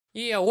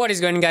Yeah, what is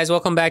going on, guys?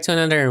 Welcome back to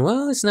another,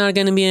 well, it's not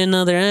gonna be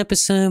another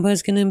episode, but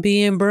it's gonna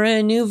be a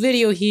brand new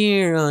video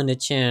here on the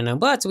channel.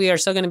 But we are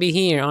still gonna be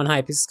here on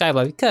Hypixel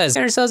Skyblock because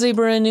there's also a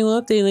brand new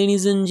update,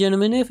 ladies and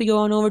gentlemen. If we go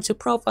on over to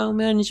profile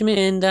management,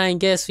 and I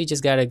guess we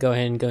just gotta go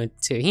ahead and go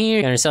to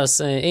here. Got ourselves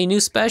a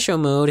new special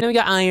mode. And we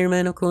got Iron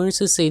Man, of course,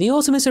 to say the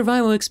ultimate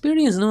survival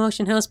experience. No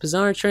auction house,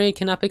 bizarre trade,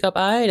 cannot pick up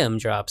item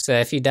drops. So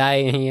if you die,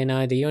 you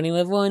know, do you only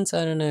live once?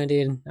 I don't know,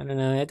 dude. I don't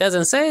know. It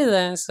doesn't say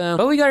that, so.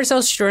 But we got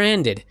ourselves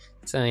stranded.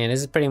 So yeah, this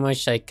is pretty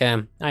much like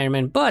Iron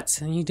Man,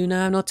 but you do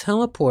not have no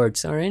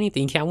teleports or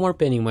anything. You can't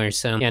warp anywhere,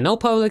 so yeah, no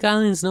public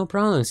islands, no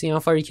problem. See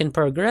how far you can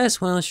progress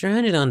while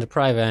stranded on the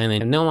private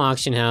island. No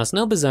auction house,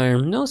 no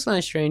bazaar, no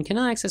slash train,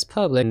 cannot access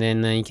public. And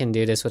then you can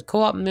do this with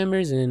co-op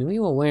members, and we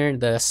will wear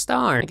the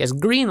star, I guess,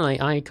 green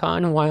light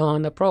icon while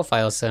on the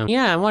profile. So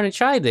yeah, I want to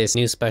try this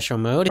new special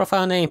mode.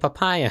 Profile name,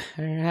 Papaya.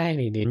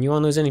 Alrighty, dude. You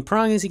won't lose any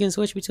progress you can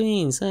switch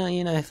between. So,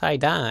 you know, if I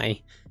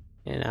die,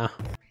 you know,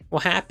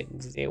 what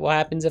happens? What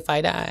happens if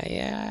I die?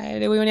 Yeah,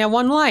 we only have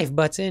one life.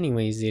 But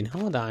anyways, dude,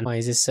 hold on. Why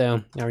is this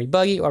so? Are we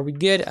buggy? Are we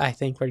good? I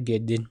think we're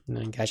good, dude.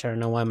 Oh, gosh, I don't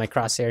know why my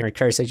crosshair or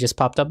cursor just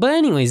popped up. But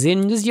anyways,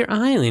 dude, this is your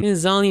island. This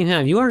is all you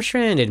have. You are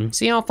stranded.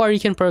 See how far you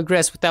can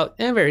progress without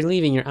ever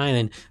leaving your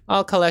island.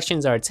 All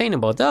collections are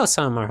attainable, though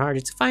some are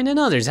harder to find than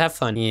others. Have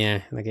fun.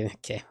 Yeah, look at,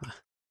 okay.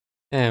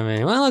 Oh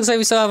man, well, it looks like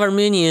we still have our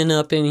minion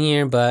up in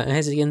here, but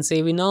as you can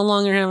see, we no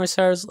longer have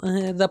ourselves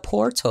the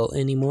portal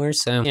anymore,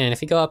 so. Yeah, and if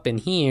we go up in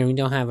here, we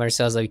don't have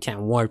ourselves, like, we can't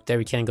warp there,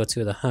 we can't go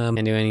to the hub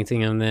and do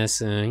anything on this.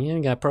 Yeah,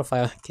 we got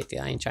profile. Okay, dude,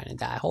 I ain't trying to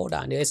die. Hold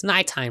on, dude, it's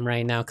nighttime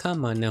right now,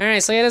 come on now.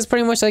 Alright, so yeah, that's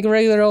pretty much like a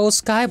regular old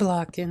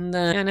Skyblock, and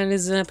it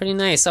is pretty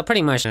nice. So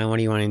pretty much, what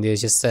do you want to do is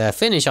just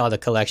finish all the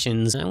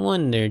collections. I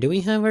wonder, do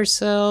we have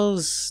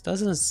ourselves,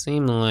 doesn't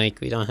seem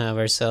like we don't have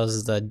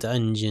ourselves the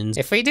dungeons.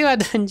 If we do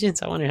have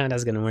dungeons, I wonder how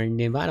that's gonna work.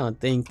 But I don't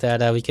think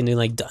that we can do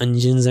like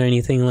dungeons or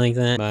anything like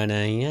that. But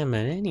yeah,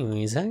 man,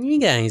 anyways, how are you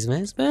guys,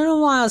 man? It's been a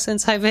while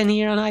since I've been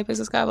here on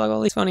Hypixel Skyblock.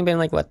 Well, it's only been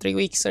like, what, 3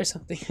 weeks or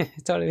something?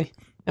 Totally.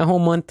 A whole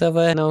month of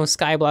no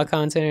Skyblock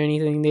content or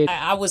anything, dude.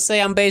 I would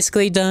say I'm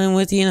basically done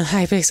with, you know,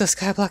 Hypixel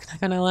Skyblock. Not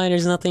gonna lie,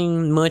 there's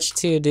nothing much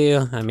to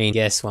do. I mean,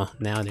 guess, well,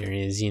 now there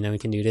is, you know, we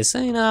can do this.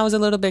 So, you know, I was a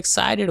little bit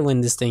excited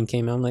when this thing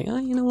came out. I'm like, oh,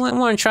 you know what, I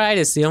want to try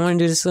this, dude. I want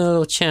to do this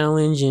little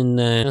challenge and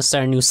you know,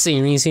 start a new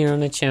series here on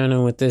the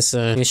channel with this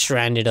new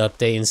Stranded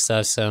update and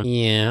stuff. So,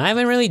 yeah, I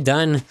haven't really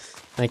done,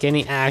 like,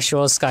 any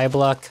actual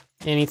Skyblock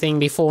anything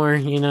before,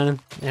 you know.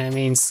 I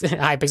mean,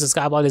 Hypixel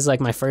Skyblock is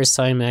like my first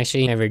time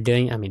actually ever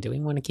doing. I mean, do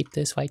we want to keep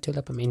this white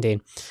tulip? I mean,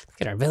 dude,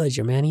 look at our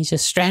villager, man. He's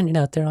just stranded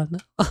out there on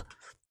the. Oh,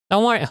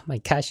 don't worry. Oh my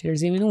gosh,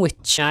 there's even a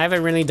witch. I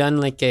haven't really done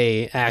like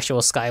a actual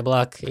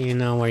Skyblock, you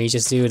know, where you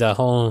just do the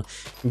whole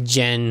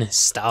gen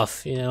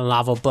stuff, you know,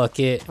 lava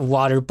bucket,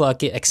 water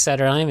bucket,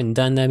 etc. I haven't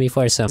done that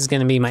before, so this is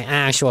gonna be my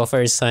actual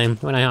first time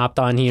when I hopped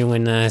on here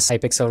when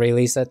Hypixel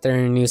released that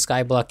their new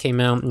Skyblock came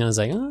out, and I was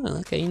like, oh,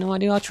 okay, you know what,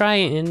 dude, I'll try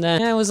it. And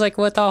yeah, it was like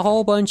with a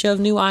whole bunch of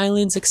new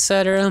islands,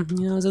 etc.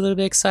 You know, I was a little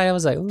bit excited. I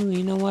was like, oh,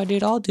 you know what,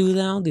 dude, I'll do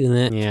that. I'll do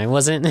that. Yeah, it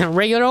wasn't a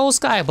regular old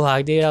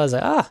Skyblock, dude. I was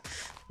like, oh.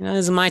 You know,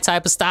 this is my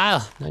type of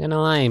style, not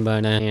gonna lie,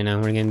 but, you know,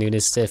 we're gonna do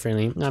this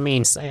differently. I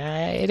mean,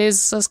 it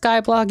is a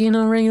Skyblock, you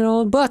know, regular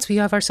old, but we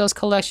have ourselves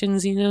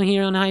collections, you know,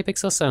 here on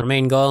Hypixel, so our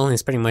main goal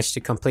is pretty much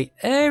to complete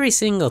every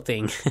single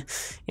thing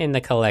in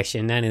the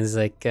collection. That is,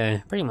 like,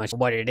 pretty much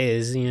what it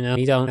is, you know.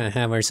 We don't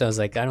have ourselves,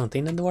 like, I don't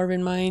think the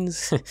Dwarven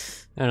Mines.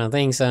 I don't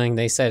think so. Like,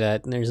 they said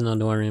that there's no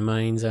Dwarven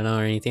Mines at all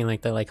or anything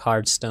like that, like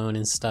hardstone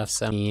and stuff,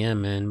 so yeah,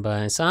 man,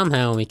 but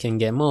somehow we can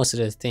get most of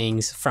the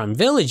things from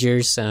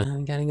villagers, so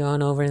we gotta go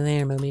on over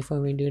there, but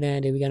before we do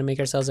that, dude, we gotta make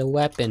ourselves a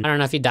weapon. I don't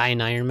know if you die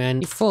in Iron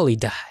Man, you fully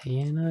die,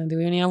 you know. Do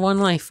we only have one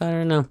life? I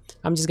don't know.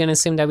 I'm just gonna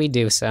assume that we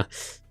do, so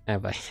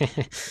bye.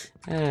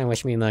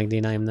 Wish me luck,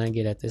 dude. I'm not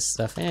good at this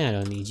stuff. I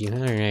don't need you.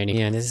 Alrighty.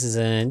 Yeah, this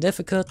is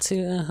difficult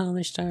to how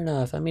we start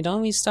off. I mean,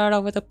 don't we start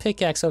off with a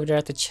pickaxe over there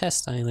at the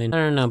chest island? I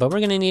don't know, but we're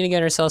gonna need to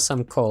get ourselves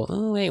some coal.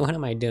 Oh wait, what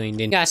am I doing,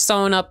 dude? Got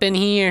stone up in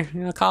here.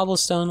 You know,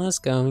 cobblestone. Let's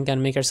go. We gotta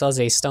make ourselves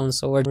a stone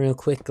sword real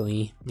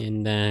quickly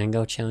and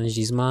go challenge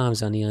these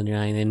mobs on the other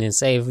island and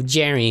save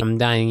Jerry. I'm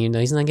dying. You know,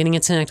 he's not getting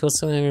attacked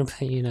whatsoever.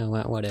 But you know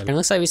what? Whatever. It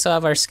looks like we still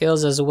have our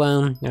skills as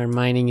well. Our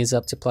mining is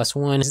up to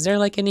 +1. Is there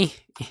like any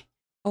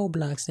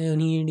blocks down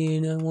here,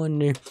 dude? I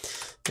wonder.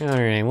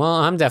 Alright, well,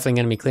 I'm definitely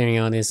gonna be clearing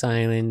out this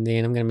island,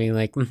 dude. I'm gonna be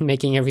like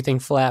making everything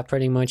flat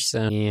pretty much,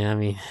 so yeah, I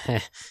mean,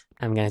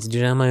 I'm gonna have to do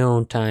that on my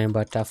own time,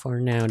 but for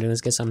now, dude,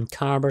 let's get some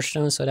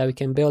cobblestone so that we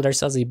can build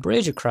ourselves a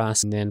bridge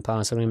across and then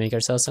possibly make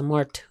ourselves some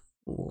more tools.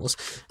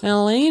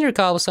 And later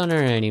cobblestone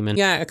already, man.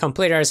 Yeah,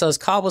 complete ourselves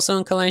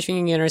cobblestone collection. We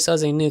can get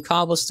ourselves a new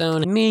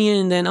cobblestone minion,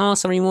 and then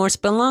also reward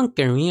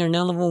spelunker. We are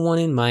now level 1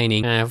 in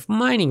mining. I have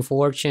mining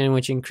fortune,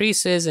 which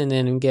increases, and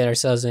then we get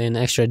ourselves an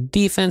extra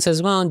defense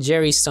as well.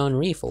 Jerry stone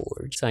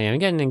reforged. So yeah, we're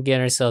gonna get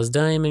ourselves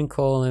diamond,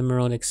 coal,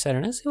 emerald,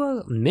 etc. Let's see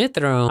what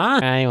mithril.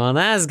 Alright, well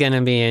that's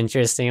gonna be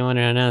interesting. I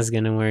wonder how that's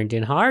gonna work,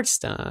 dude.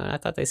 Heartstone. I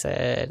thought they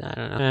said, I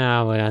don't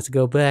know. We'll have to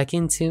go back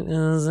into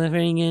the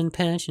freaking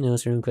patch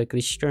notes real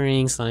quickly.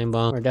 String, slime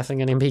cannonball. We're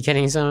definitely gonna be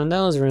getting some of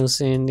those real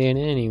soon, dude.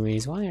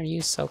 Anyways, why are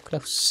you so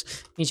close?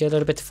 Need you a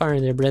little bit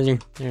farther, brother.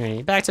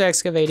 Alright, back to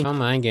excavating. Oh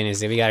my goodness,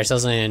 dude, we got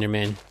ourselves an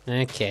Enderman.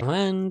 Okay,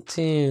 1,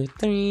 2,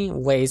 3.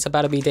 Wait, it's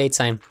about to be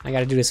daytime. I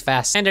gotta do this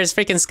fast. And there's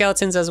freaking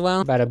skeletons as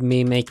well. About to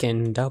be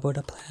making double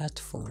the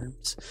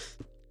platforms.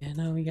 And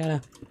now we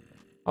gotta...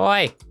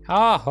 Oi!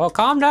 Oh,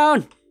 calm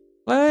down!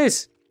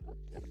 Please!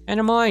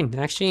 Endermine!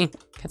 Actually,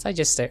 can't I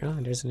just stay? Oh,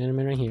 there's an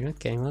Enderman right here.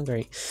 Okay, well,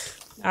 great.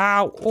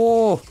 Ow!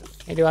 Oh!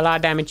 They do a lot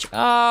of damage.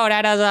 Oh,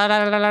 that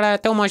does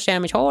too much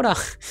damage. Hold on.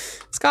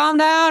 Let's calm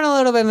down a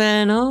little bit,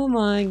 man. Oh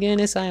my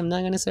goodness, I am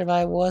not gonna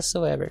survive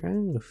whatsoever.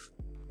 Oof.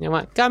 You know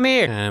what? Come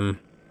here!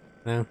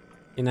 No.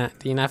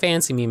 Do you not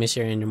fancy me,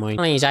 Mr. Endermine?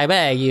 Please, I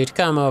beg you to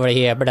come over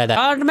here, brother.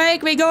 Don't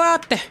make me go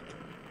out there!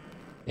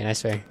 Yeah,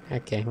 that's fair.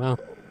 Okay, well.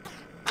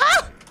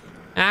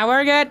 Ah,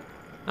 we're good.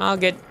 All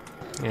good.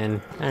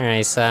 And,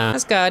 alright, so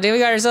let's go, dude. We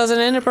got ourselves an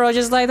Ender Pearl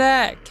just like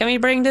that. Can we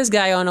bring this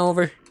guy on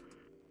over?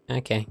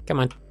 Okay, come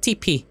on.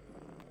 TP.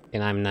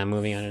 And I'm not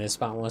moving out of this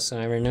spot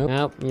whatsoever.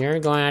 Nope, you're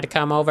going to have to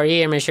come over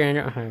here, Mr.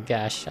 Ender. Oh,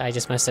 gosh. I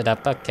just messed it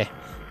up. Okay.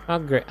 Oh,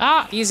 great.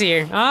 Oh, he's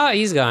here. Oh,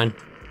 he's gone.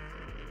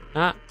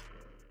 Oh,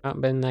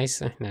 been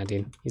nice. No,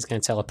 dude. He's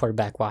going to teleport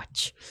back.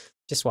 Watch.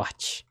 Just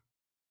watch.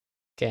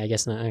 Okay, I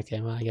guess not. Okay,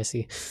 well, I guess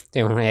he...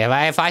 Dude,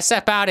 if I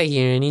step out of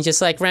here and he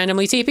just, like,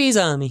 randomly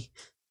TPs on me.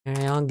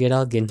 Alright, all good,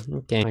 all good.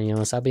 Okay, you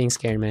know, stop being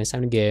scared, man. It's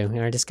time to go.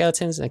 Alright, the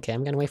skeletons. Okay,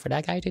 I'm gonna wait for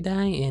that guy to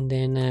die, and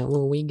then,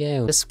 we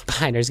go. The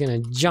spider's gonna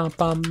jump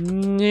on.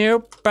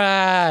 Nope.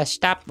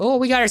 Stop. Oh,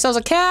 we got ourselves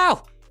a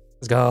cow!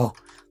 Let's go.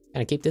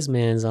 Gotta keep this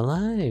man's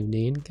alive,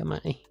 dude. Come on.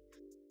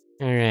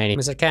 Alrighty.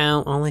 Mr.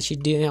 Cow, I'll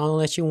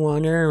let you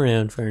wander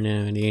around for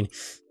now, dude.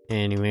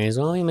 Anyways,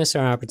 well, we missed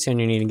our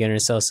opportunity to get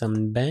ourselves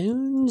some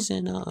bones,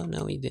 and oh,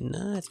 no, we did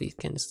not. We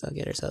can still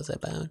get ourselves a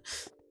bone.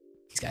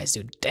 These guys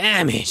do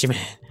damage, man.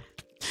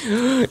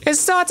 It's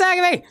still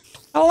attacking me!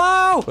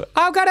 Hello!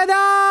 I'm gonna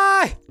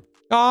die!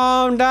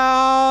 Calm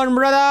down,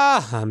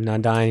 brother! I'm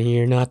not dying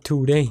here, not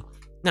today.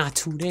 Not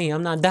today,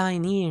 I'm not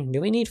dying here.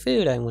 Do we need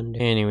food, I wonder?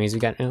 Anyways,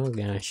 we got... Oh,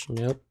 gosh.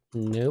 Nope.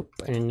 Nope.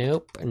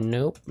 Nope.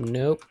 Nope.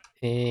 Nope.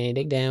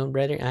 Dig down,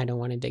 brother. I don't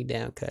want to dig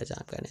down, because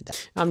I'm gonna die.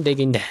 I'm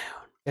digging down.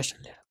 Just a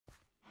little.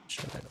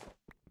 Just a little.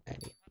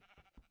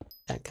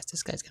 Because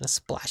this guy's gonna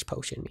splash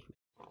potion me.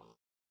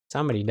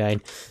 Somebody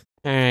died.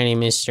 Alrighty,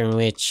 Mr.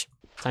 Witch.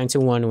 Time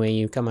to one-way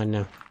you. Come on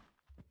now.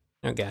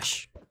 Oh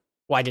gosh.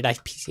 Why did I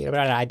PC?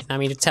 I did not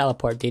mean to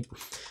teleport, dude.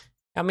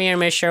 Come here,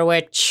 Mr.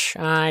 Witch.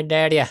 I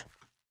dare ya.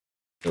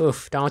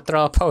 Oof, don't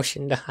throw a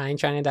potion. I ain't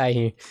trying to die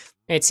here.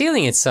 It's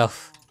healing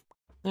itself.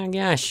 Oh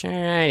gosh,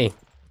 alrighty.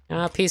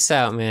 Oh, peace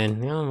out,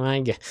 man. Oh my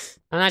god.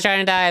 I'm not trying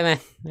to die, man.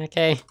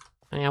 Okay.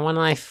 I got one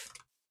life.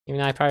 Even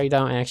though I probably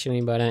don't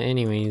actually, but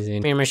anyways.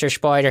 Come here, Mr.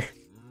 Spider.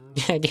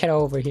 Get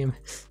over him.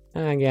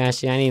 Oh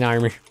gosh, yeah, I need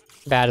armor.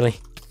 Badly.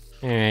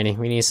 Alrighty,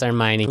 we need to start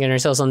mining. Get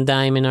ourselves some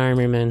diamond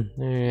armor, man.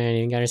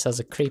 Alrighty, we got ourselves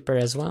a creeper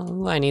as well.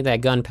 Ooh, I need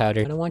that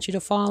gunpowder. I don't want you to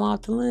fall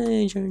off the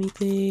ledge or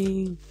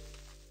anything.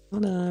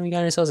 Hold on, we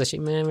got ourselves a sheep,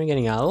 man. We're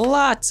getting a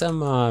lot of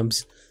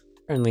mobs.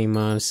 Friendly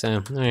mobs,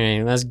 so.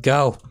 Alright, let's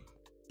go.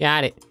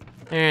 Got it.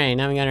 Alright,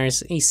 now we got our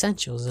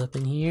essentials up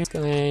in here. Let's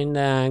go ahead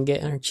and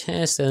get our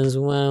chest as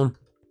well.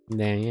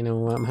 Then, you know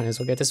what, might as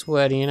well get this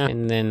wood, you know?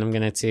 And then I'm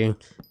gonna have to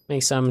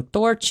make some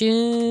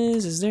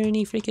torches. Is there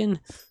any freaking...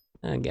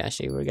 Oh gosh,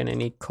 we're gonna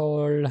need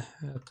coal.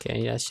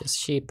 Okay, that's just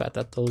sheep. I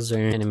thought those are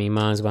enemy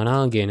mobs, but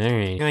all good.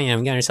 Alright. Oh yeah,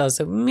 we got ourselves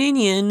a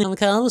minion of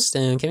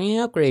cobblestone. Can we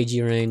upgrade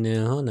you right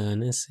now? Hold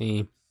on, let's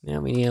see. Yeah,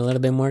 we need a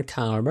little bit more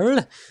cobble.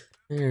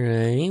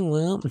 Alright,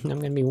 well, I'm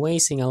gonna be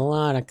wasting a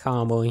lot of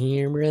cobble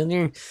here,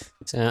 brother.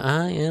 So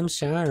I am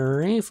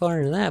sorry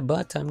for that,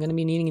 but I'm gonna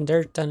be needing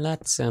dirt a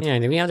lot. So yeah,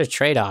 do we have the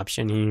trade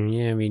option here?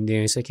 Yeah, we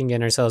do. So we can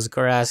get ourselves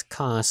grass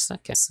cost.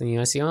 Okay, so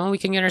I see. Oh, we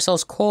can get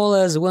ourselves coal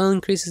as well.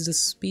 Increases the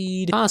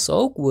speed. Cost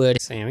oak wood.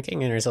 So yeah, we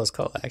can get ourselves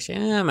coal.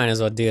 Actually, yeah, I might as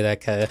well do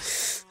that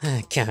because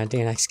god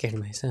damn, I scared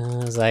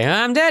myself. I was like,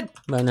 I'm dead.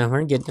 But no,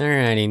 we're good.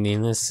 Alrighty,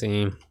 then let's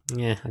see.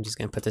 Yeah, I'm just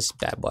gonna put this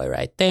bad boy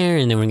right there,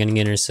 and then we're gonna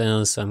get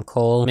ourselves some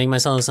coal. Make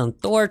myself some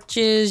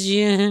torches,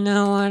 you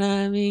know what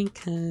I mean?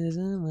 Cause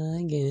oh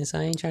my goodness,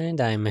 I ain't trying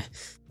to die, man.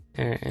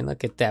 Alright,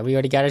 look at that. We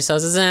already got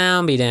ourselves a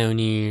zombie down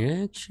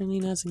here. Actually,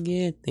 that's a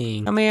good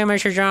thing. Come here,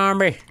 Mr.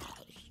 Zombie.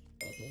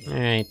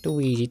 Alright,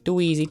 too easy, too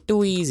easy,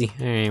 too easy.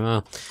 Alright,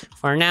 well,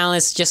 for now,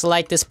 let's just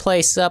light this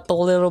place up a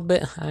little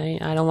bit. I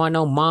don't want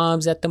no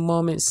mobs at the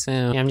moment, so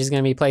yeah, I'm just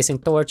gonna be placing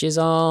torches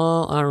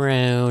all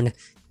around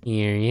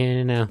here,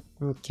 you know.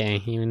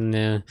 Okay, even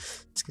though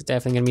it's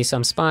definitely gonna be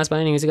some spots, but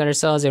anyways, we got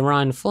ourselves a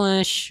rotten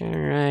flesh.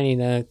 Alrighty,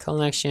 the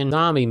collection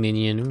zombie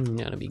minion.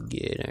 That'll be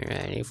good.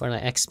 Alrighty, for the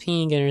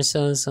XP, get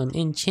ourselves some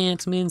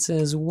enchantments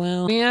as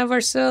well. We have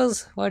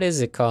ourselves, what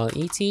is it called?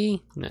 ET?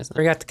 No, I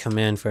forgot the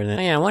command for that.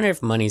 Oh yeah, I wonder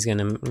if money's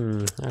gonna.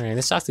 Alright,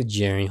 let's talk to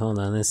Jerry. Hold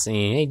on, let's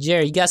see. Hey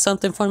Jerry, you got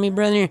something for me,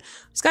 brother?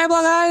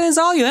 Skyblock Island's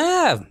all you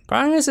have.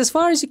 Progress as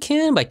far as you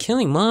can by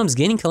killing mobs,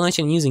 gaining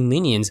collection, and using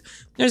minions.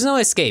 There's no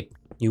escape.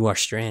 You are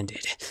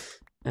stranded.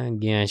 Oh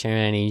gosh,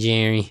 alrighty,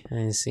 Jerry.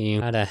 I see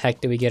you. How the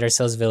heck do we get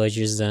ourselves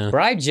villagers though?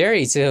 Bribe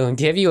Jerry to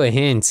give you a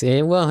hint.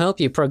 It will help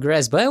you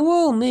progress, but it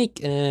will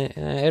make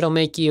it'll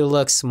make you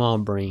look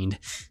small-brained.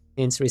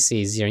 Hints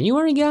received. You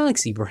are a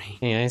galaxy brain.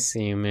 Hey, I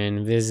see you,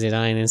 man. Visit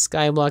island.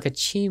 Skyblock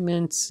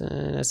achievements.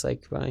 That's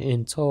like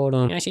in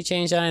total. You actually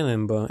change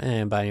island, but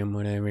biome,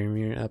 whatever.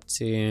 You're up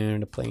to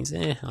the plains.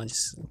 I'll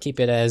just keep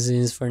it as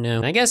is for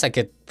now. I guess I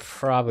could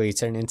probably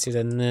turn into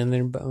the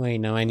nether, but wait,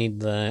 no, I need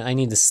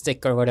the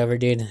stick or whatever,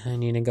 dude. I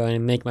need to go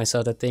and make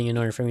myself the thing in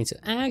order for me to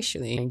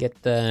actually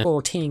get the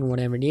 14,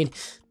 whatever, dude.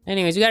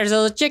 Anyways, we got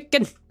ourselves a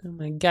chicken. Oh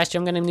my gosh,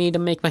 I'm gonna need to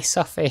make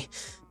myself a.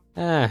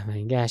 Oh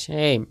my gosh.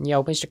 Hey,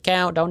 yo, Mr.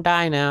 Cow, don't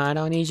die now. I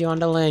don't need you on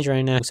the ledge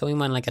right now. So we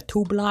want like a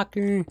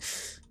 2-blocker.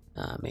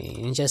 I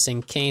mean, just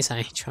in case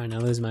I try to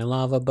lose my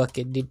lava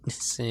bucket.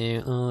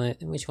 So,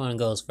 which one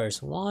goes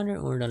first? Water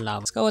or the lava?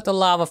 Let's go with the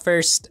lava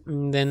first.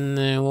 And then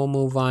we'll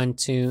move on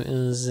to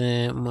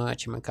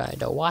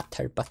the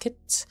water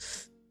bucket.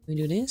 We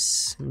do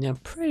this. I'm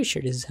pretty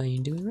sure this is how you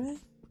do it, right?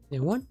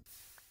 Then one.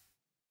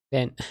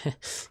 Then...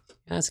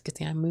 That's a good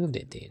thing I moved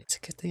it, dude. It's a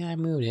good thing I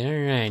moved it.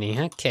 Alrighty.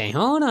 Okay,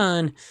 hold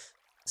on.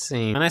 Let's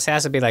see. Unless it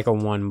has to be like a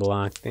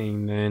 1-block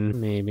thing, then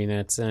maybe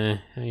that's how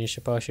you're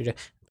supposed to do.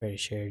 Pretty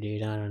sure,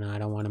 dude. I don't know. I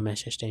don't want to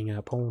mess this thing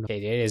up. Hold on. Okay,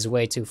 it is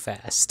way too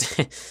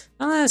fast.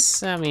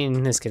 Unless, I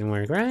mean, this can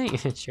work,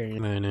 right? Sure.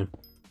 Yeah.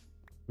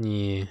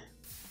 Yeah,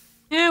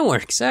 it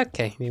works.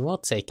 Okay, we'll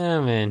take it.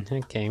 Oh, man.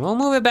 Okay, we'll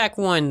move it back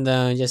 1,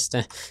 though, just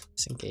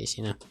in case,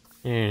 you know.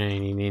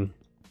 Alrighty, dude.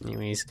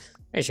 Anyways.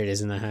 Pretty sure this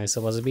isn't how it's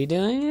supposed to be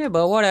doing it,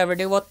 but whatever,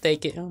 dude, we'll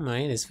take it. Oh my,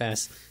 it is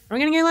fast. Are we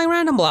gonna get like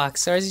random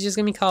blocks, or is it just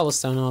gonna be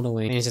cobblestone all the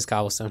way? It's just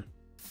cobblestone.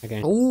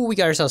 Okay. Oh, we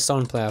got ourselves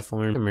stone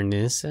platform. Remember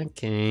this?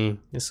 Okay.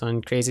 This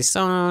one, crazy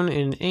stone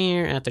in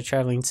air after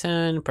traveling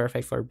 10.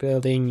 Perfect for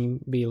building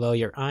below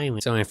your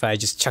island. So if I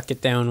just chuck it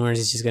downwards,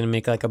 it's just gonna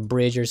make like a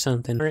bridge or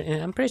something.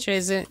 I'm pretty sure,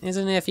 isn't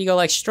it? If you go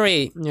like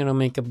straight, it'll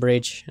make a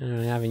bridge.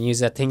 I haven't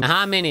used that thing.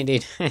 How many,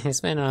 dude? It's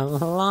been a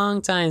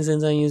long time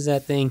since I used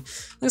that thing.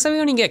 Looks like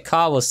we only get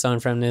cobblestone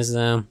from this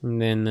though.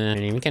 And then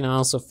we can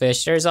also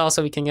fish. There's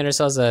also, we can get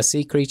ourselves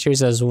sea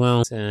creatures as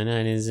well. So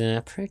that is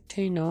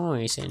pretty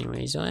nice.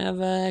 Anyways, so I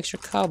have extra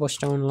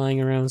cobblestone lying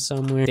around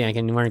somewhere. The thing I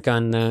can work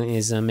on though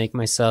is make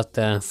myself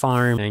the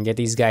farm and get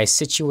these guys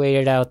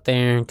situated out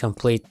there and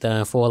complete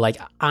the full like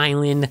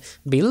island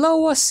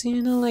below us,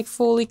 you know, like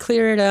fully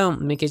clear it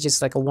out, make it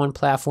just like a 1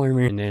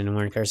 platformer, and then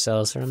work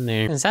ourselves from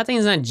there. Since that thing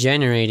is not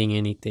generating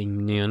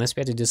anything new, unless we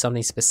have to do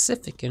something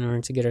specific in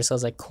order to get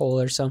ourselves like coal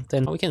or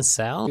something. Oh, we can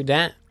sell? Do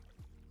that.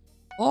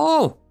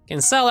 Oh, can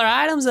sell our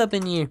items up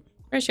in here.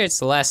 Pretty sure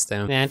it's less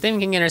though. Yeah, I think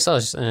we can get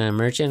ourselves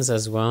merchants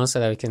as well, so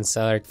that we can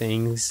sell our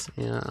things,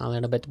 you know, a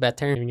little bit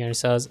better. We get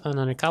ourselves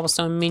another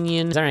cobblestone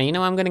minion. All right, you know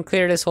what? I'm gonna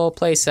clear this whole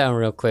place out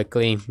real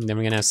quickly. Then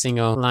we're gonna have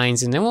single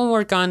lines, and then we'll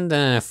work on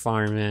the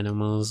farm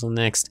animals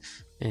next.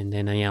 And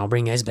then, yeah, I'll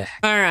bring you guys back.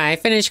 Alright,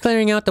 finished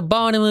clearing out the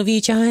bottom of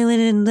each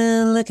island,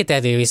 and look at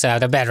that, dude. We still have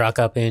the bedrock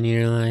up in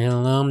here, like,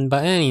 hello.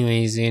 But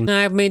anyways, dude,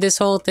 I've made this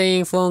whole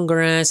thing full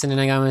grass, and then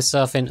I got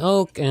myself an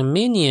oak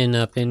minion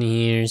up in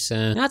here,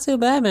 so not too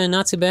bad, man,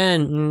 not too bad.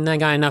 And I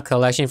got enough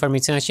collection for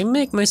me to actually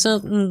make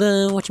myself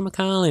the,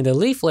 whatchamacallit, the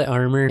leaflet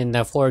armor, and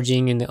the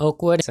forging in the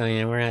oak wood. So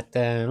yeah, we're at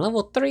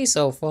level 3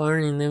 so far,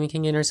 and then we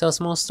can get ourselves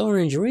small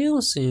storage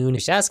real soon,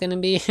 which that's gonna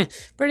be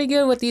pretty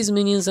good with these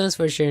minions, that's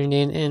for sure,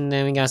 dude. And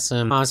then we got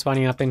some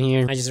spawning up in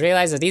here. I just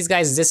realized that these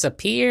guys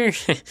disappear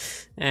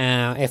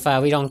if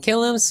we don't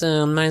kill them,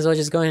 so might as well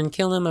just go ahead and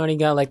kill them. I already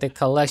got like the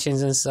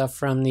collections and stuff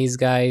from these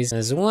guys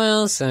as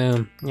well,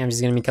 so yeah, I'm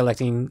just gonna be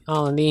collecting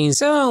all of these.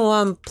 So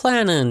I'm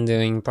planning on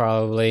doing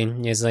probably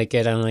is like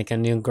get on like a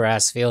new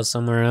grass field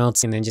somewhere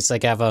else, and then just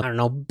like have a, I don't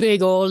know,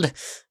 big old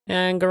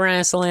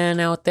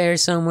grassland out there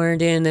somewhere.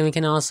 Then we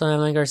can also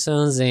have like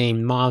ourselves a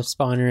mob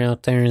spawner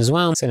out there as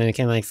well, so then we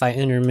can like fight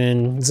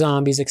endermen,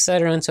 zombies,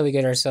 etc. until we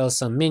get ourselves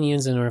some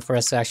minions in order for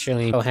us to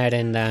actually go ahead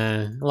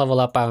and level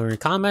up our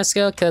combat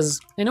skill. Because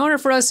in order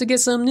for us to get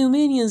some new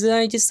minions,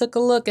 I just took a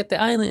look at the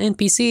island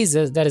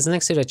NPCs that is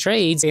next to the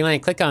trades. So you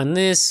like click on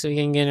this, we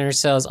can get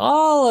ourselves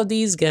all of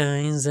these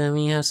guys that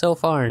we have so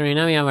far. Right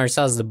now we have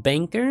ourselves the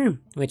banker,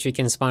 which we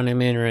can spawn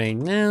him in right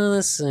now.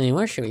 Let's see,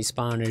 where should we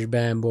spawn this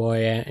bad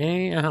boy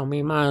at?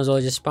 We might as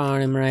well just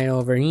spawn him right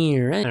over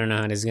here, right? I don't know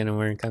how this is gonna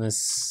work on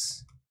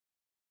this.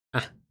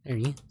 Ah, there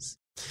he is.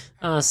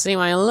 See,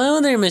 why, hello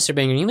there, Mr.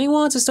 Banker. You may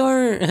want to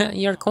store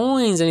your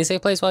coins in a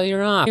safe place while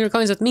you're off. Your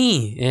coins with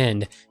me,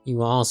 and you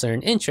will also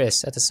earn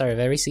interest at the start of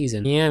every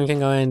season. Yeah, we can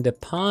go ahead and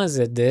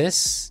deposit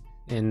this.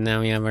 And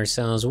now we have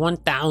ourselves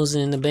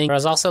 1,000 in the bank. There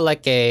was also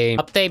like a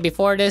update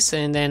before this,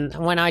 and then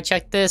when I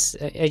checked this,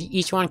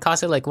 each one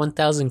costed like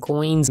 1,000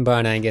 coins.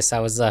 But I guess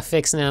that was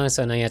fixed now,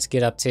 so now you have to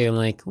get up to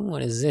like,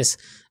 what is this?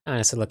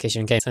 That's a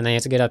location, okay. So now you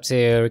have to get up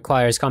to,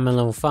 requires common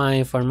level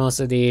 5 for most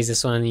of these.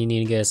 This one you need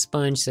to get a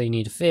sponge, so you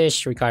need a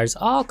fish. Requires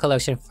all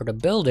collection for the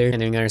builder. And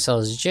then we got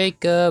ourselves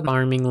Jacob,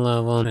 farming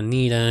level,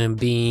 Anita,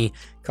 B,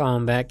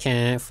 combat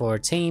cat for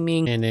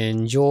taming, and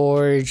then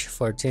George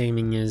for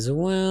taming as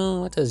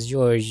well. What does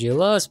George? You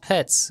loves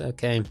pets,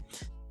 okay.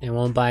 and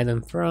we'll buy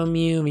them from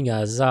you. We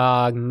got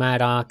Zog,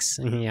 Maddox.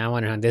 Yeah, I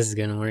wonder how this is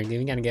gonna work, dude.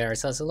 We gotta get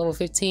ourselves a level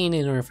 15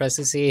 in order for us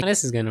to see how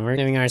this is gonna work.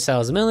 Giving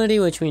ourselves Melody,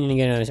 which we need to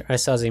get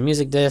ourselves a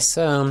music disc.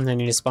 I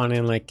need to spawn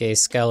in like a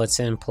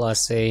skeleton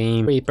plus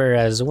a creeper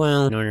as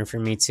well in order for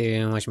me to,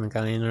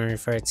 in order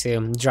for it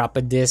to drop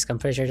a disc. I'm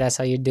pretty sure that's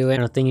how you do it. I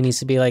don't think it needs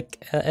to be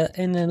like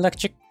an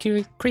electric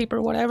creeper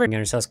or whatever. We got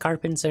ourselves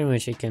Carpenter,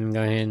 which we can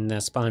go ahead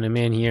and spawn him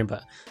in here,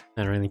 but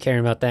I don't really care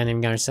about that. And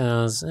we got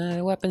ourselves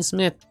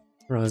Weaponsmith,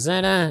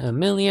 Rosetta,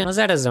 Amelia.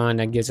 Rosetta's the one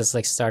that gives us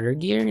like starter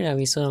gear that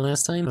we saw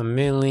last time.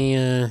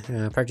 Amelia,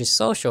 purchase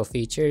social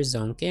features,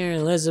 don't care.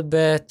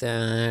 Elizabeth,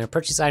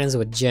 purchase items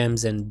with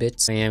gems and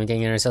bits. So yeah, we can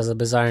get ourselves a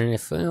bazaar. And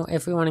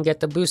if we want to get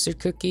the booster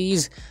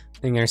cookies,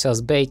 we can get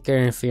ourselves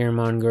Baker,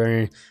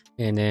 Fearmonger,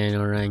 and then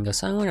Orango.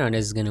 So I wonder how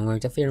this is gonna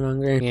work, the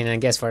Fearmonger. And I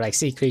guess for like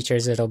sea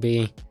creatures, it'll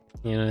be,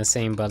 you know, the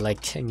same, but like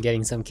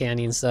getting some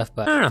candy and stuff.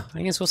 But I don't know,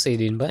 I guess we'll see,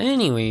 dude. But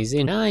anyways,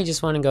 now I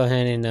just want to go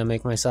ahead and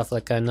make myself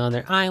like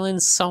another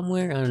island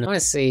somewhere. I don't know, I want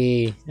to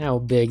see how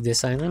big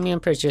this island, I mean, I'm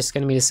pretty sure it's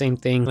gonna be the same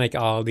thing like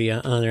all the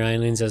other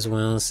islands as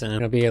well. So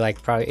it'll be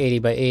like probably 80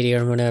 by 80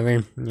 or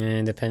whatever,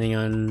 and depending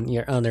on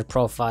your other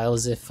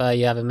profiles, if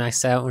you have it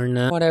maxed out or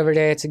not. Whatever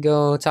day to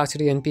go talk to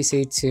the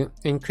NPC to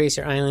increase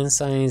your island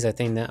size. I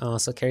think that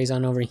also carries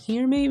on over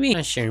here, maybe,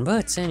 not sure.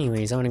 But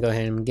anyways, I want to go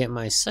ahead and get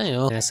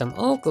myself some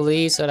oak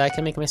leaves so that I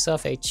can make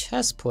myself a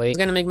chest plate. I'm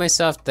gonna make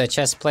myself the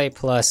chest plate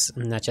plus,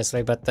 not chest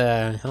plate, but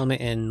the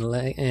helmet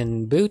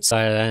and boots.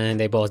 But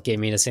they both gave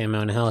me the same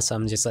amount of health, so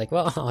I'm just like,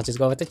 well, I'll just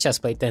go with the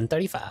chest plate then,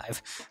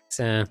 35.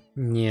 So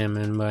yeah,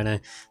 man.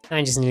 But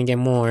I just need to get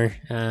more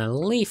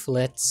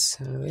leaflets.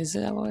 Is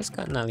that what it's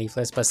called? Not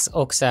leaflets, but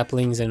oak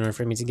saplings in order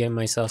for me to get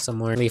myself some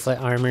more leaflet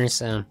armor.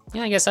 So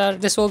yeah, I guess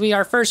this will be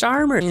our first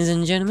armor, ladies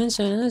and gentlemen.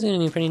 So that's gonna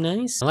be pretty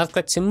nice. Left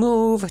click to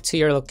move to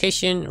your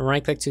location,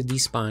 right click to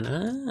despawn.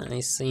 Ah,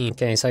 I see.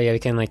 Okay, so yeah, we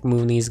can like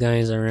move these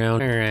guys around.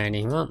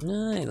 Alrighty, well,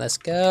 alright, let's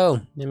go.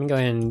 Let me go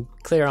ahead and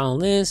clear all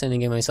this and then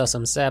get myself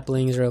some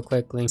saplings real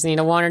quickly. Just need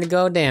the water to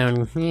go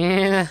down.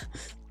 Yeah.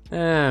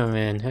 Oh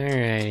man,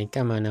 alrighty,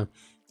 come on now.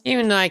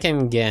 Even though I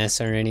can guess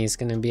already, it's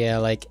gonna be at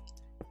like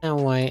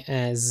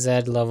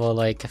Z level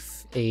like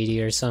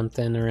 80 or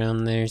something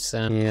around there.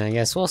 So yeah, I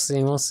guess we'll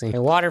see, we'll see.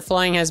 The water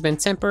flying has been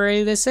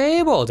temporarily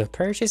disabled.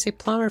 Purchase a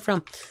plumber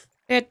from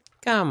it.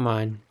 Come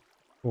on.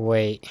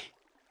 Wait.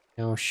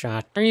 No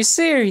shot. Are you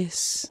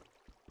serious?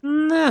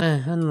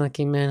 Nah,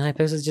 unlucky, man.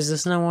 Hypixel just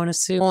does not want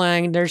us to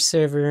lag their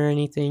server or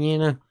anything, you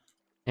know.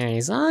 Alright,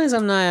 as long as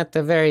I'm not at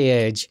the very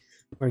edge,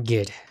 we're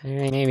good.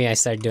 Alright, maybe I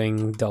start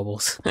doing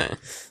doubles.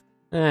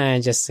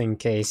 Just in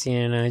case,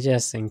 you know,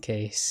 just in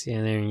case.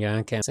 Yeah, there you go.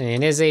 Okay. So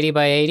it is 80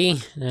 by 80.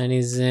 That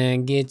is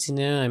good to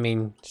know. I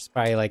mean, it's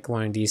probably like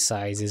one of these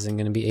sizes isn't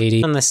gonna be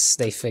 80. Unless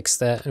they fixed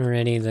that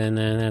already, then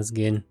that's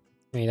good.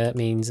 Wait, that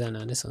means, oh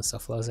no, this one still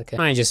flows, okay.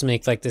 I just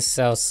make like the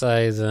south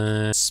side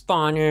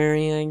spawn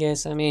area, I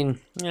guess. I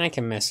mean, I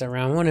can mess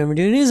around, whatever,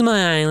 dude. It is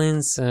my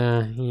island,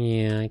 so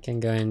yeah, I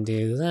can go ahead and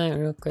do that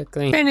real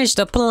quickly. Finish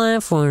the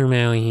platform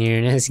out here,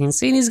 and as you can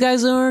see, these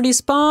guys are already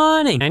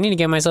spawning. I need to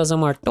get myself some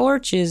more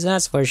torches,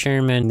 that's for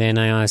sure, man. Then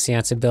I honestly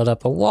have to build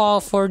up a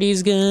wall for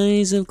these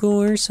guys, of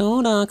course.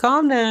 Hold on,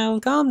 calm down,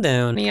 calm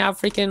down. I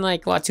have freaking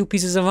like, what, 2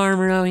 pieces of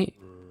armor out here?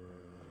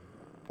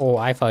 Oh,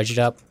 I fudged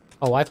up.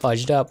 Oh, I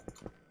fudged up.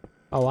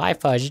 Oh, I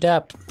fudged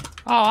up.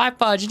 Oh, I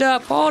fudged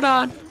up. Hold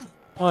on.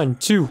 1,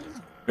 2,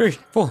 3,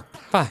 4,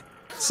 5,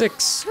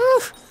 6.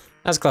 Whew.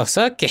 That's close.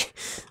 Okay.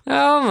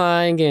 Oh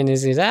my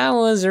goodness. That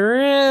was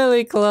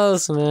really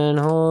close, man.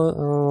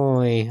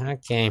 Holy.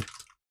 Okay.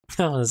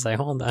 I was like,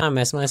 hold on. I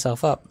messed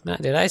myself up.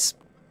 Did I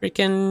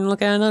freaking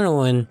look at another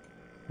one?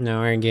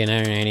 No, we're good.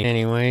 Alrighty.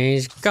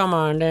 Anyways, come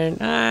on then.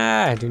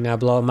 Do not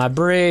blow up my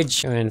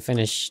bridge. Go ahead and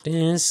finish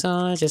this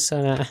just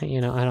so that, you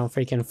know, I don't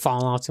freaking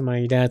fall off to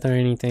my death or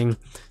anything.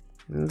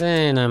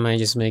 Then I might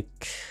just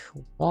make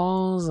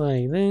walls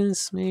like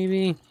this,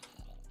 maybe.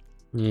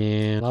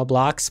 Yeah. Well,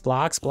 blocks.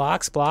 We're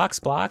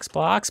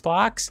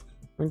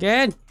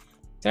good.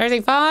 Is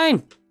everything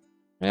fine?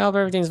 I hope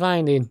everything's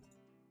fine, dude.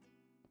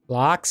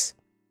 Blocks.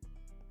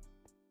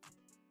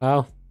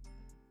 Oh.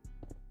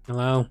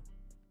 Hello.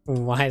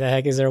 Why the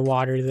heck is there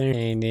water there?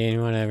 Hey, dude,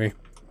 whatever.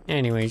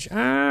 Anyways,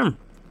 alright,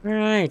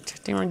 I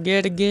think we're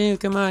good to go.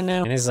 Come on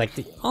now. And this is like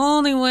the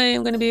only way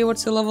I'm gonna be able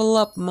to level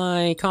up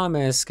my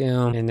combat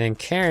skill. And then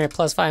carrot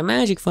plus 5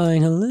 magic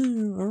fine. Hello.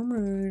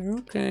 Alright,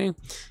 okay.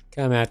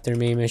 Come after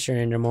me, Mr.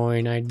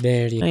 Endermoin. I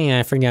dare you. Oh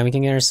yeah, I forgot. We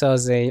can get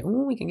ourselves a...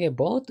 Oh, we can get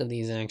both of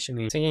these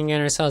actually. So we can get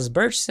ourselves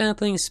birch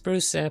saplings,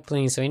 spruce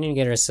saplings. So we need to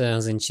get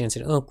ourselves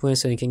enchanted oak wood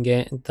so we can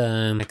get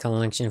the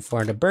collection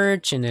for the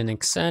birch and then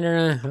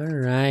etc.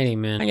 Alrighty,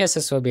 man. I guess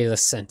this will be the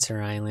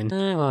center island.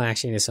 Well,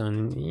 actually, this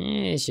one,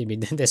 yeah, it should be.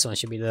 This one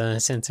should be the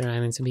center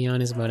island, to be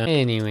honest. But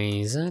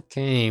anyways,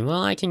 okay.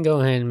 Well, I can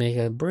go ahead and make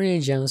a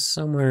bridge out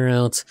somewhere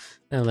else.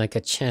 Have like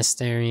a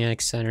chest area,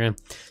 etc.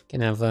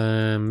 Can have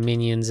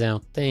minions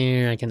out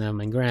there. I can have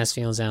my grass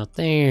fields out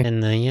there.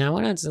 And yeah, I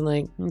wanted to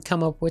like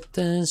come up with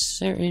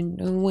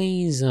certain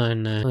ways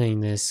on doing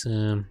this.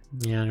 Yeah,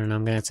 I don't know.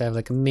 I'm gonna have to have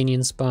like a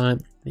minion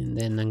spot And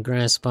then the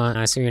grass spot.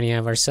 So we already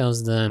have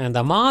ourselves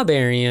the mob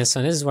area.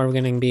 So this is where we're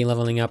gonna be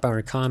leveling up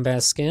our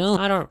combat skill.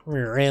 I don't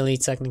really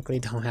technically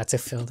don't have to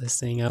fill this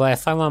thing up. But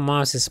if I want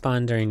mobs to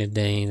spawn during the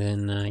day,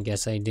 then I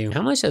guess I do.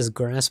 How much does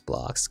grass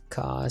blocks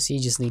cost?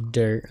 You just need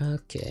dirt.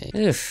 Okay.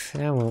 Oof,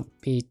 that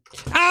won't be...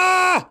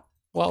 Ah!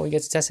 Well, we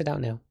get to test it out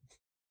now.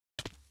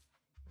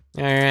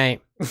 Alright.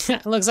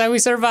 Looks like we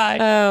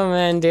survived. Oh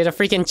man, dude, a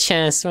freaking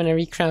chest whenever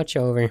you crouch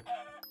over.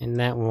 In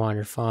that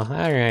waterfall.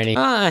 Alrighty.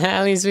 Oh,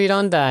 at least we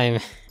don't die.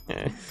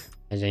 I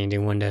didn't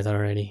do one death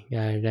already.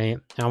 God dang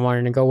it. I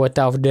wanted to go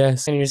without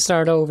death. I need to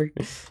start over.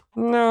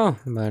 No.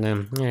 But,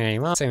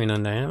 alright. Well, so we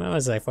don't die. I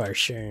was like, for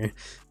sure.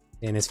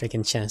 In this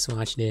freaking chest,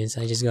 watch this.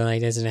 I just go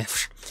like this and then...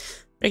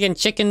 Freaking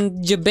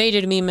chicken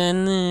debated me,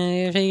 man.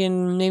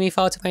 Freaking made me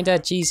fall to my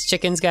death. Jeez,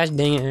 chickens, gosh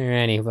dang it.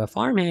 Alrighty, but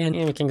farmhand.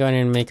 Yeah, we can go ahead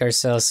and make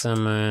ourselves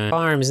some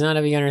farms. Now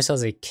that we got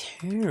ourselves a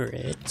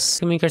carrots, we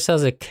can make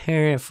ourselves a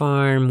carrot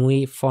farm,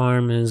 wheat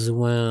farm as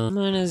well.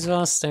 Might as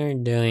well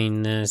start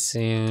doing that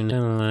soon.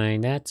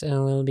 Alright, that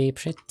will be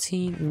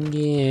pretty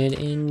good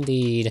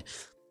indeed.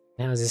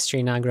 How is this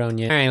tree not grown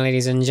yet? Alright,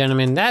 ladies and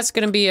gentlemen, that's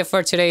gonna be it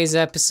for today's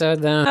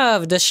episode though,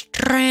 of the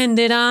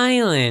Stranded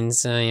Island.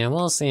 So yeah,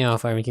 we'll see how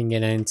far we can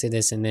get into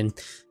this, and then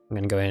I'm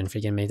gonna go ahead and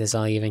freaking make this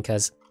all even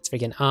because it's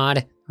freaking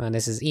odd. Well,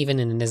 this is even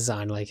and this is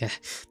odd. Like, I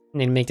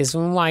need to make this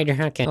one wider.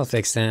 Okay, I'll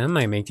fix that. I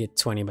might make it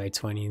 20 by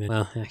 20 then.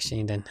 Well,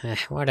 actually then,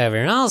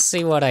 whatever. I'll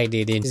see what I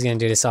did. Just gonna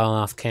do this all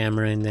off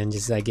camera and then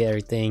just like get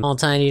everything all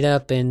tidied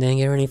up and then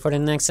get ready for the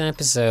next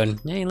episode.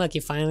 Hey, look,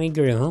 you finally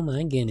grew. Oh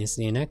my goodness,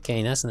 dude.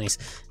 Okay, that's nice.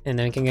 And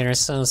then we can get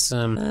ourselves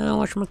some,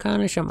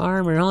 some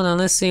armor. Hold on,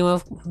 let's see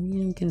what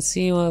we can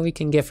see what we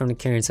can get from the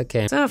carrots.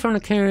 Okay, so from the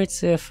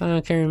carrots, if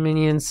carrot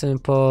minions,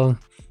 simple.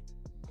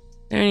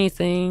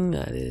 Anything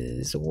that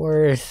is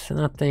worth,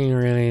 nothing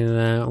really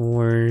that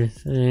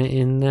worth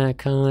in that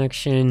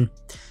collection.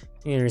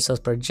 Get ourselves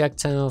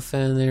projectile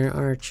feather,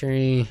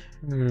 archery.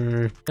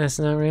 That's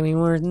not really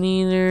worth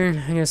neither.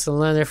 I guess the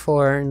leather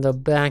for the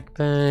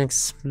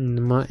backpacks, the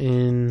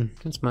mutton.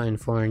 What's mutton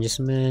for? Just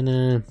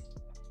mana,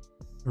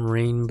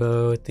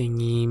 rainbow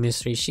thingy,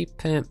 mystery sheep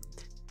pet.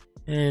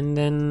 And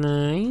then,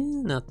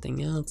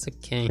 nothing else.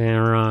 Okay.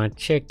 Raw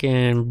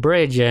chicken.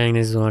 Bridge egg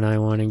is what I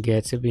want to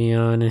get, to be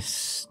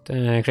honest.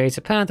 Creates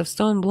a path of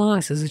stone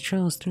blocks as it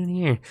travels through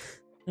the air.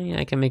 Yeah,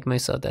 I can make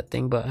myself that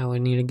thing, but I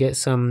would need to get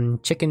some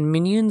chicken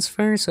minions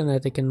first so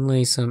that they can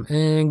lay some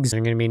eggs.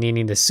 I'm gonna be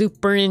needing the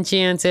super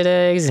enchanted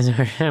eggs.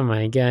 Oh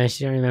my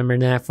gosh, I remember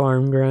that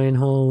farm grind,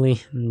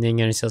 holy. And then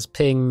got ourselves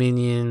pig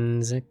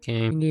minions.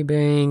 Okay. Piggy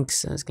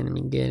banks, that's gonna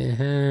be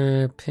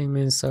good.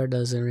 Pigment sword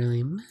doesn't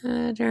really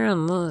matter.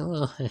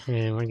 Well,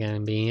 we're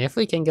gonna be, if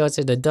we can go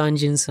to the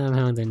dungeon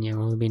somehow, then yeah,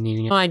 we'll be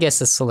needing it. Oh, I guess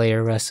the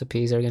Slayer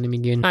recipes are gonna be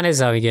good. That is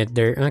how we get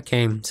dirt.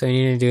 Okay, so we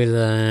need to do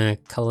the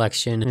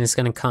collection, and it's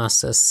gonna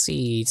cost us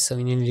seeds, so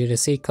we need to do the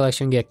seed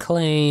collection, get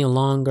clay,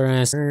 long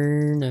grass,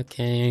 fern,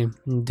 okay,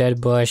 dead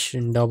bush,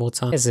 and double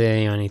top. Is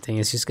there anything?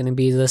 It's just gonna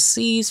be the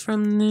seeds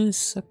from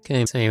this.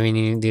 Okay, so we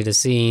need to do the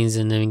seeds,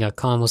 and then we got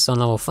cobblestone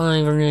level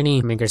 5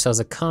 already. Make ourselves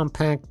a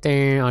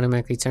compactor,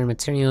 automatically turn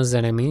materials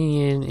that I'm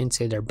in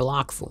into their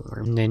block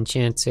form. And then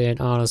enchanted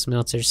auto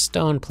smelter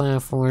stone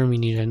platform, we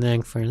need an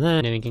egg for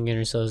that. Then we can get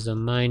ourselves a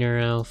miner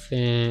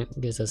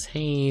outfit, gives us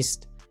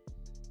haste.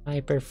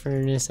 Hyper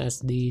furnace, that's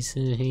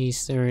decent.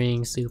 Haste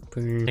ring, super.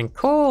 And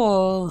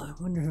coal! I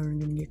wonder how we're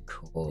gonna get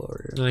coal.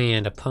 Oh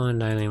yeah, the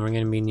pond island, we're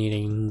gonna be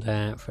needing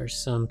that for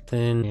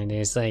something. And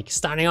it's like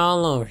starting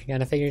all over. You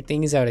gotta figure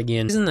things out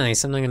again. It's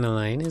nice, I'm not gonna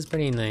lie. It is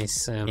pretty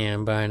nice. Yeah,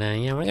 but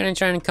yeah, we're gonna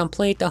try and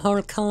complete the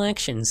whole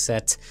collection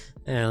set.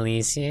 At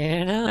least,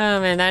 yeah. Oh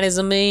man, that is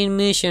the main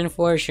mission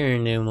for sure.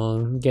 And then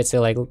we'll get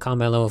to like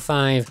combat level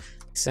 5.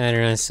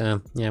 Etc.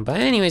 So yeah, but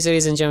anyways,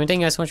 ladies and gentlemen, thank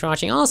you guys so much for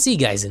watching. I'll see you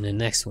guys in the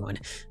next one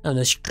on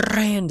the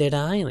Stranded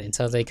Island.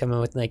 So if they come up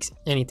with like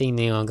anything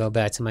new, I'll go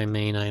back to my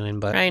main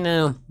island. But right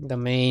now, the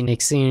main like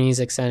series,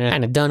 etc.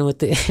 kind of done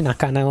with it. Not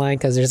kind of like,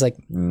 because there's like,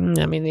 I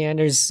mean, yeah,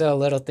 there's so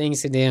little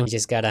things to do. You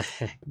just gotta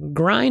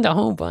grind a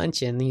whole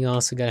bunch, and you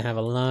also gotta have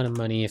a lot of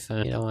money if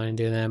you don't want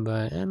to do that.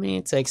 But I mean,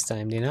 it takes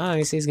time, dude.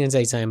 Obviously, it's gonna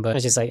take time, but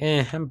it's just like,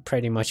 I'm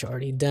pretty much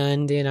already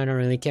done, dude. I don't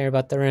really care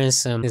about the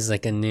rest. This is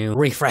like a new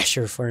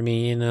refresher for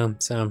me, you know.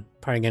 So I'm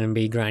probably gonna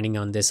be grinding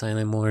on this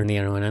island more than the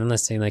other one,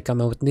 unless they like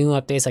come up with new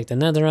updates, like the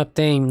Nether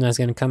update that's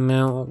gonna come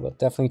out. We'll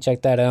definitely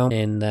check that out.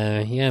 And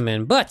yeah,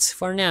 man. But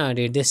for now,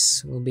 dude,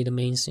 this will be the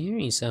main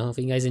series. So hope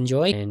you guys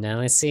enjoy. And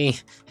let's see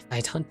if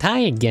I don't die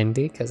again,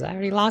 dude, because I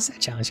already lost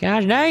that challenge.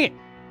 Gosh dang it!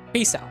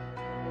 Peace out.